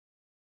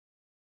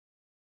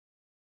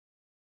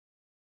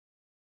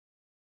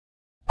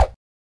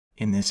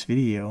In this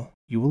video,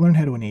 you will learn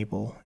how to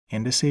enable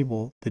and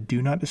disable the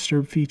Do Not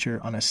Disturb feature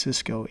on a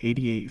Cisco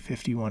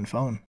 8851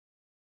 phone.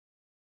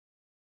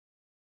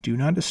 Do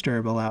Not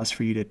Disturb allows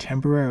for you to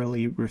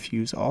temporarily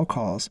refuse all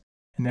calls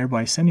and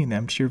thereby sending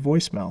them to your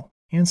voicemail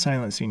and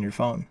silencing your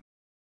phone.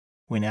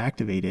 When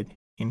activated,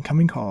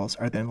 incoming calls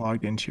are then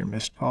logged into your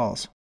missed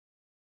calls.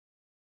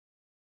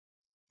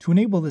 To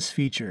enable this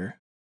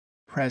feature,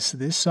 press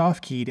this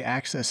soft key to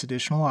access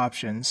additional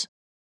options,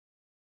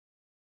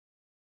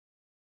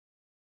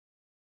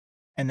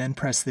 and then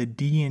press the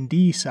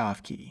DND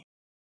soft key.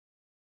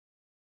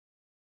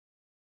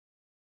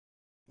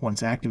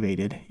 Once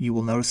activated, you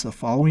will notice the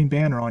following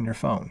banner on your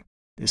phone.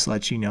 This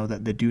lets you know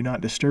that the Do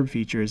Not Disturb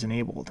feature is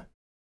enabled.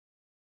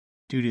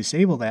 To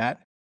disable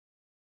that,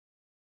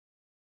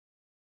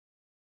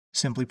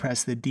 simply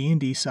press the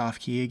DND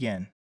soft key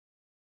again.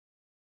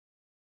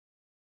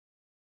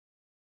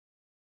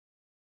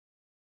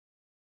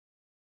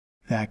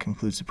 That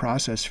concludes the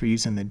process for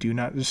using the Do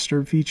Not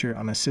Disturb feature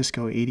on a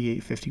Cisco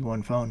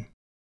 8851 phone.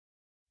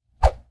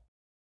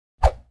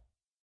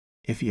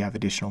 If you have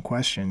additional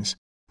questions,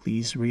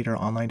 please read our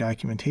online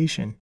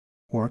documentation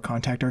or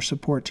contact our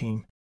support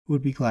team, who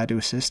would be glad to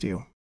assist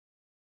you.